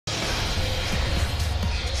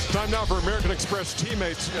Time now for American Express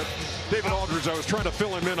teammates. David Aldridge, I was trying to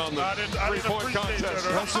fill him in on the three-point contest.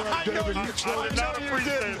 That's right, David. You choked. I know you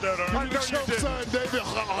did. Son, David.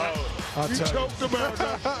 You choked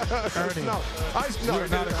America. Ernie, you're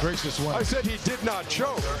not a gracious one. I said he did not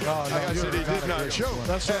choke. I said he did not choke.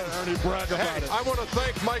 That's right, Ernie. Brag about it. I want to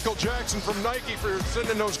thank Michael Jackson from Nike for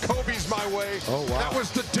sending those Kobe's my way. Oh, wow. That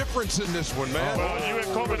was the difference in this one, man. Well, you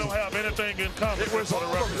and Kobe don't have anything in common. It was all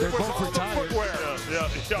the footwear.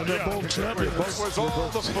 And they're both champions. It was all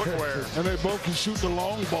the footwear. And they both can shoot the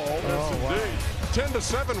long ball. Yes, indeed.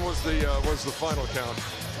 10-7 was the final count.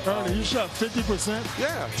 Ernie, you shot 50%?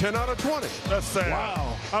 Yeah, 10 out of 20. That's sad.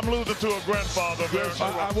 Wow. I'm losing to a grandfather. Yes,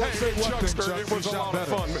 I will say one thing, Chuckster, Chuck, it was a lot of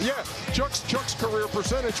fun. Yeah, Chuck's career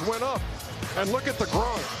percentage went up. And look at the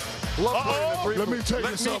Gronk. Let me tell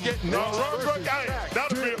you something.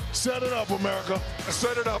 Set it up, America.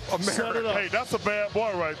 Set it up, America. Set it up. Hey, that's a bad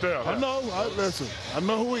boy right there. I know. Listen, I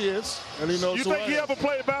know who he is, and he knows You who think I he am. ever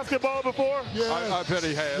played basketball before? Yeah. I bet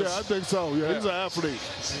he has. Yeah, I think so. Yeah, he's an athlete.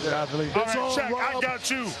 Yeah, athlete. All right, all Shaq, Rob. I got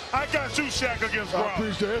you. I got you, Shaq, against I Rob.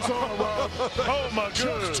 appreciate it. It's all Rob. Oh, my Chuck's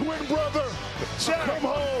goodness. twin brother. Shaq. Come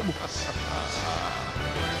home.